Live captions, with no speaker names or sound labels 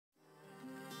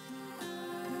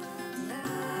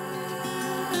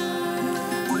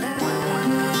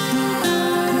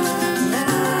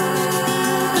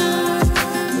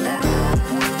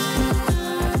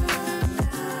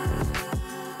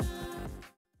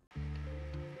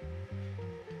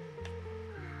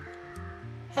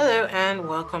Hello and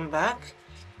welcome back.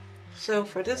 So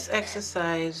for this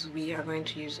exercise, we are going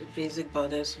to use a basic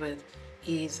bodice with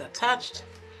ease attached.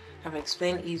 I've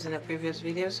explained ease in a previous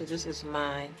video, so this is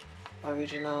my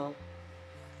original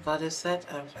bodice set.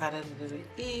 I've added a little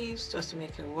ease just to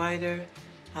make it wider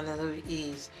and a little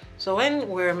ease. So when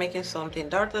we're making something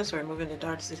dartless or removing the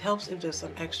darts, it helps if there's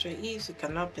some extra ease. It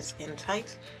cannot be skin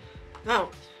tight. Now,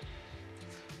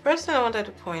 first thing I wanted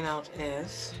to point out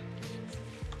is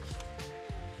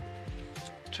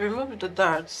to remove the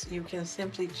darts, you can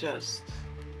simply just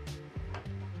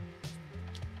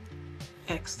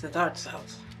X the darts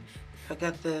out.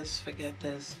 Forget this,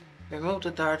 remove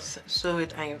the darts, sew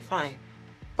it, and you're fine.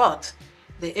 But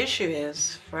the issue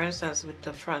is, for instance, with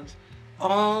the front,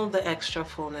 all the extra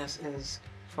fullness is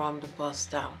from the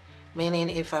bust down. Meaning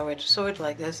if I were to sew it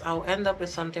like this, I'll end up with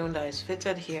something that is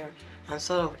fitted here and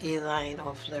sort of A-line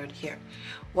or flared here.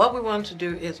 What we want to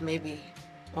do is maybe,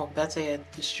 or better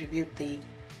yet, distribute the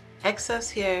excess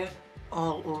here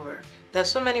all over. There's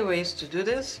so many ways to do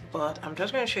this, but I'm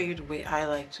just going to show you the way I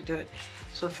like to do it.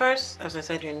 So first, as I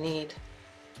said, you need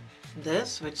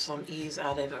this with some ease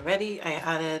added already. I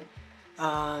added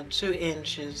 2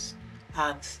 inches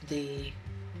at the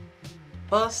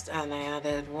bust and I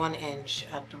added 1 inch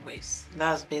at the waist.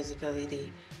 That's basically the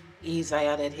ease I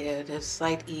added here. There's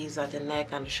slight ease at the neck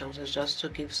and the shoulders just to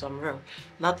give some room.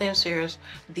 Nothing serious.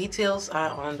 Details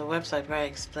are on the website where I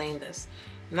explain this.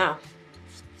 Now,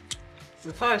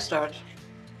 before I start,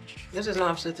 this is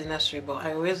not absolutely necessary, but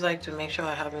I always like to make sure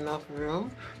I have enough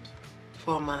room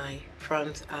for my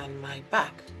front and my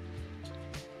back.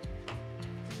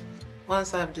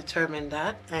 Once I've determined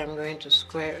that, I'm going to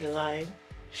square a line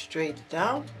straight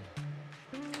down.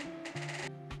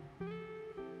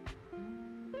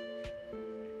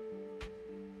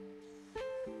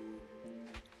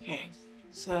 Okay,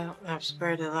 so I've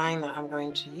squared the line that I'm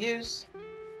going to use.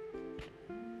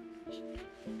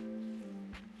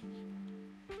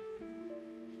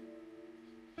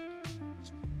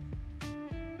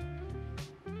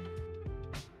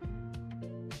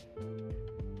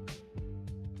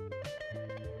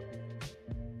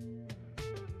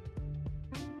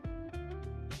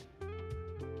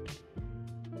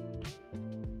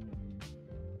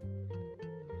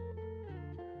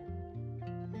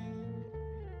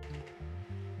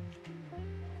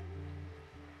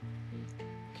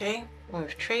 Okay,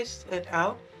 we've traced it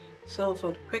out. So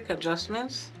for the quick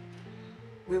adjustments,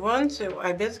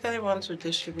 I basically want to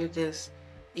distribute this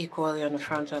equally on the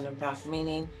front and the back,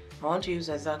 meaning I want to use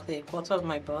exactly a quarter of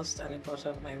my bust and a quarter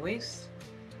of my waist.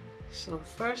 So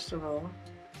first of all,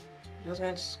 I'm just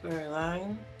going to square a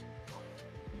line,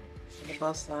 the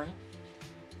bust line.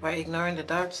 By ignoring the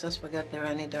darts, let's forget there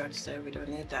are any darts there, we don't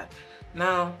need that.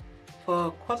 Now, for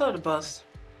a quarter of the bust,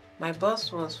 my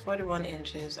bust was 41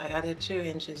 inches. I added 2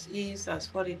 inches ease, that's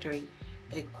 43.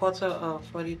 A quarter of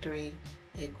 43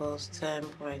 equals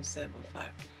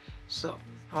 10.75. So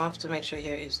I have to make sure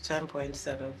here is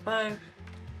 10.75.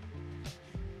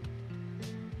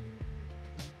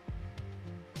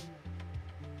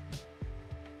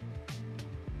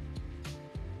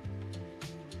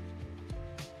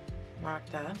 Mark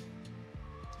that.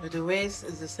 With the waist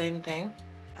is the same thing.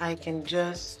 I can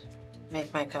just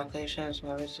make my calculations.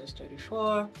 My waist is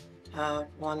 34,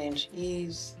 1 inch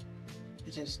ease,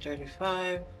 which is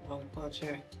 35,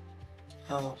 1/4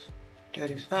 of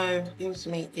 35 gives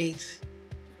me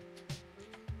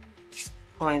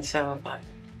 8.75.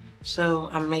 So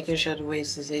I'm making sure the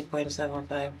waist is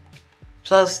 8.75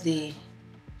 plus the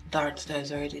dart that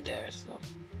is already there. So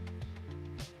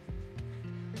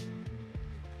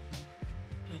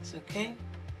that's okay.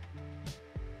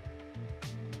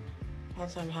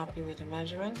 Once I'm happy with the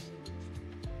measurement,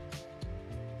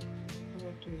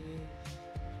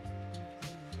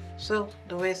 so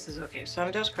the waist is okay. So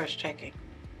I'm just cross checking.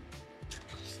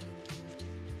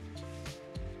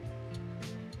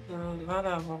 So now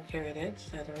that I'm okay with it,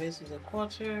 that the waist is a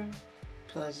quarter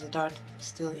plus the dart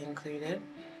still included,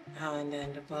 and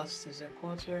then the bust is a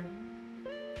quarter.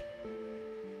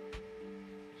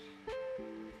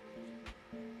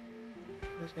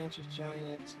 I'm just going to join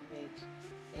it to make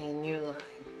a new line.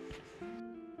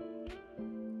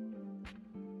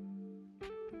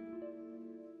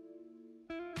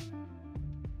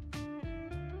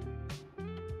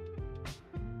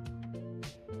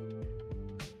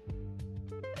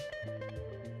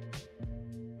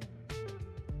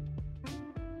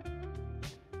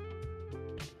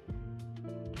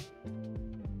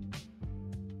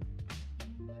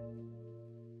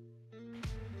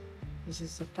 This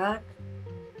is the back.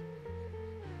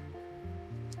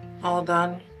 All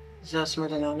done. Just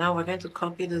smoothing out. Now we're going to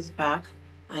copy this back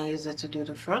and use it to do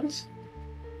the front.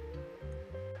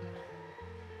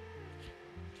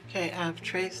 Okay, I've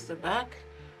traced the back.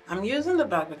 I'm using the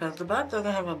back because the back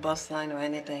doesn't have a bust line or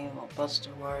anything or bust to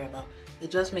worry about. It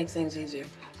just makes things easier.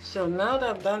 So now that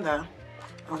I've done that,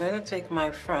 I'm going to take my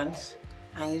front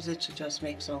and use it to just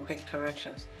make some quick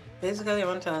corrections. Basically, I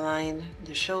want to align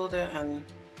the shoulder and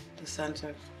the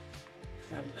center.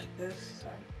 Like this.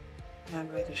 And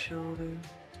by the shoulder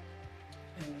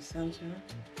and the center.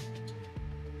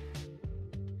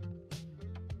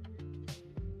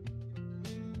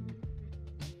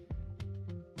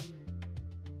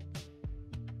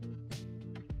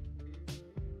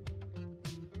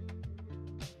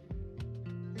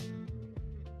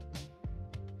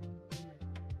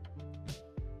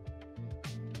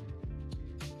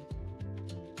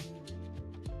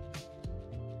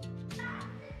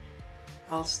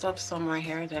 I'll stop somewhere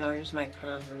here, then I'll use my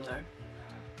curve ruler.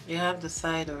 You have the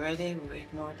side already, we'll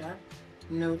ignore that.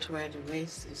 Note where the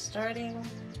waist is starting.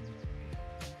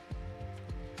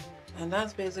 And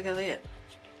that's basically it.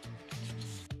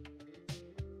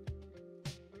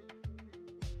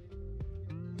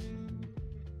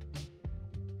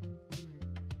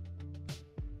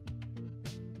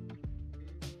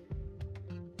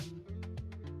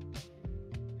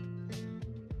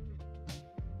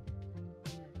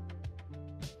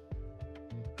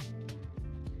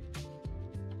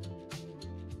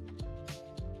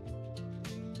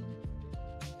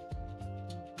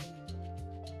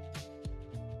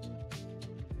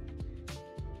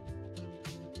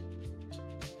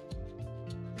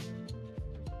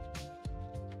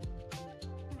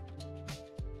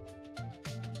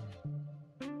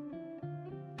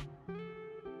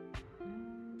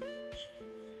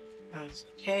 That's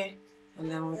okay. And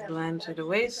then we'll blend to the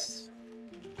waist.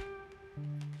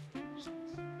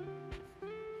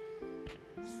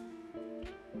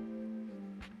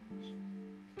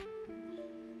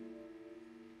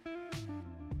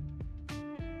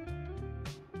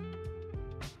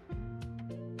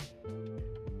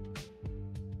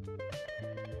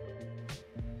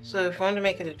 So if you want to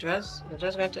make it a dress, we're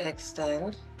just going to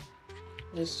extend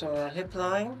this to our hip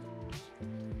line.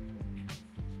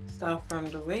 Start from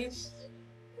the waist.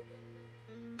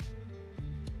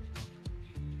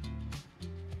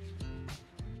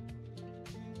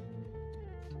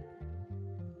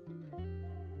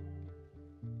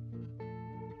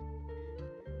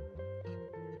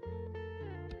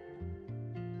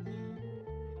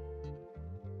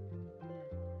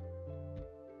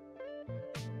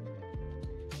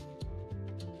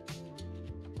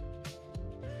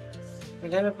 We're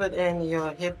going to put in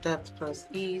your hip depth plus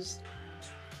ease.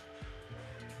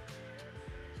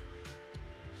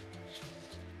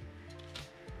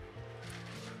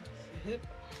 Hip.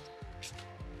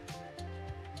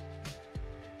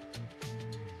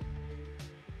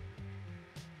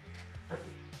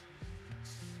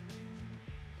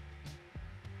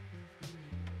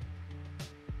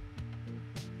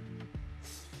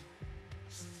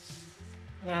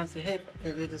 That's the hip.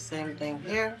 We do the same thing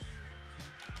here.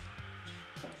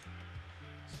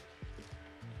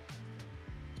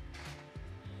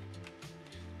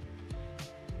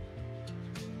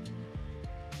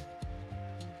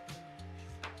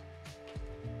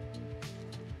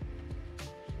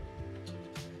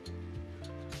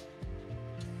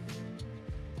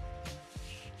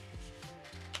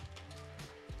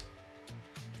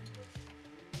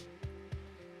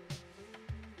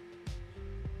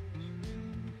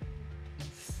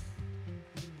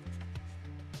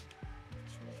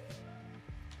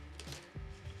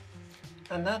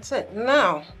 And that's it.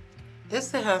 Now, this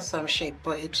still has some shape,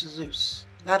 but it's loose.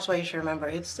 That's what you should remember.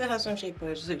 It still has some shape, but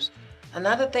it's loose.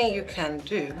 Another thing you can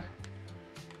do,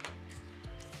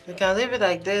 you can leave it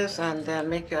like this and then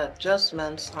make your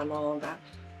adjustments and all that.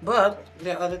 But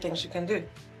there are other things you can do.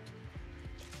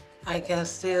 I can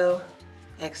still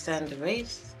extend the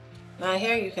waist. Now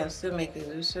here you can still make it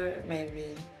looser.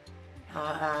 Maybe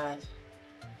I'll add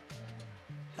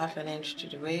half an inch to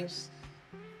the waist.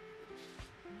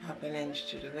 Half an inch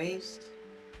to the waist.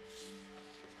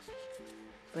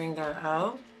 Bring that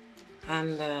out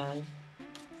and then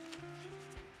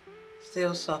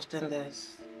still soften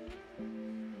this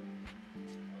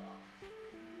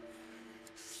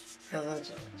a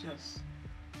little, just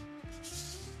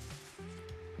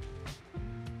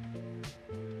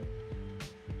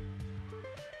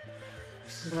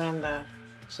blend that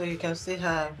so you can still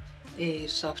have a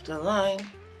softer line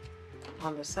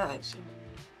on the side. So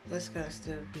this can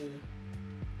still be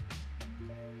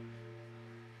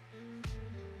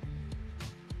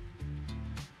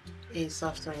a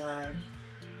softer line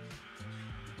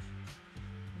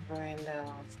going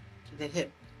down to the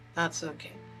hip. That's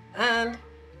okay. And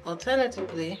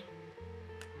alternatively,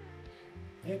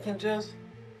 you can just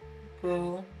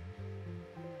pull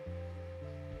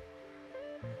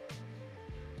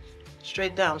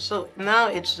straight down. So now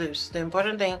it's loose. The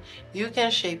important thing, you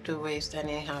can shape the waist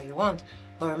anyhow you want,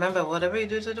 but remember, whatever you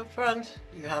do to the front,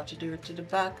 you have to do it to the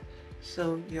back.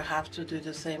 So you have to do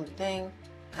the same thing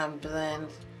and blend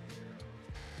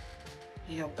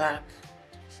your back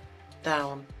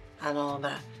down and all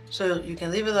that. So you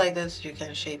can leave it like this, you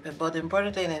can shape it, but the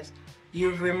important thing is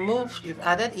you've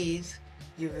added ease,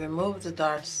 you've removed the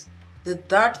darts. The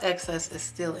dart excess is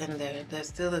still in there. There's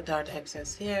still the dart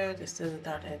excess here, there's still the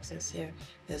dart excess here,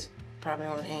 there's probably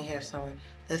one in here somewhere.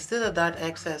 There's still a dart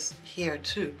excess here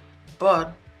too,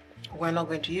 but we're not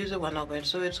going to use it, we're not going to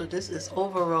sew it, so this is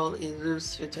overall a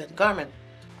loose fitted garment.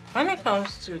 When it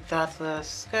comes to dartless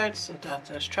skirts or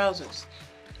dartless trousers,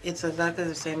 it's exactly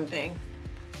the same thing.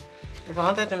 If I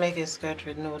wanted to make a skirt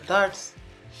with no darts,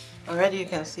 already you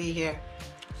can see here,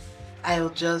 I'll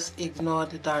just ignore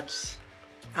the darts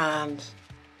and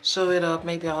sew it up.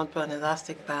 Maybe I want to put an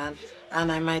elastic band,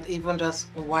 and I might even just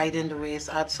widen the waist,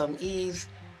 add some ease,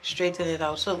 straighten it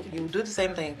out. So you do the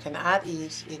same thing. You can add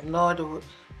ease, ignore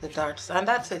the darts, and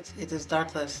that's it. It is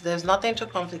dartless. There's nothing too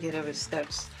complicated with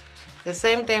skirts. The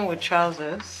same thing with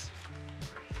trousers.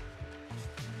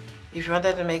 If you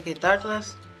wanted to make it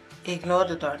dartless, ignore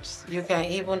the darts. You can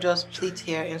even just pleat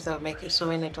here instead of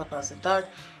sewing it up as a dart.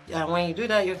 And when you do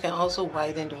that, you can also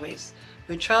widen the waist.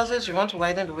 With trousers, you want to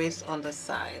widen the waist on the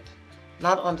side,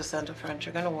 not on the center front.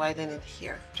 You're going to widen it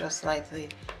here, just slightly.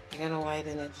 You're going to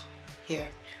widen it here,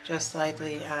 just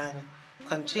slightly, and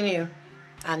continue.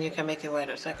 And you can make it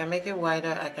wider. So I can make it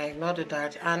wider, I can ignore the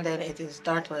dart, and then it is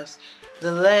dartless.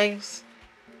 The legs,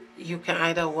 you can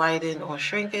either widen or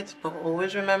shrink it, but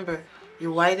always remember,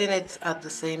 you widen it at the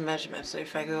same measurement. So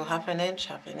if I go half an inch,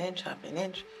 half an inch, half an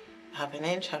inch, half an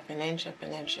inch, half an inch, half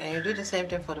an inch, and you do the same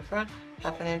thing for the front,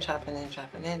 half an inch, half an inch,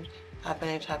 half an inch, half an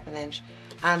inch, half an inch,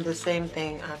 and the same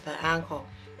thing at the ankle.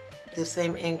 The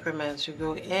same increments. You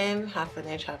go in half an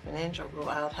inch, or go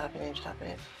out half an inch,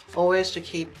 always to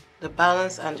keep the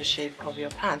balance and the shape of your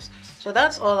pants. So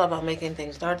that's all about making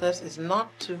things dartless. It's not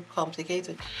too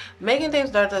complicated. Making things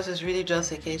dartless is really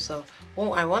just a case of,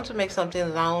 oh, I want to make something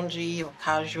loungy or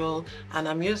casual, and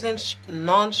I'm using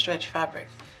non-stretch fabric.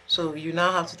 So you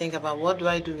now have to think about, what do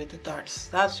I do with the darts?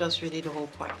 That's just really the whole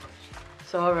point.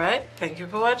 So alright, thank you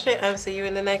for watching, and see you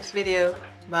in the next video.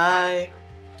 Bye.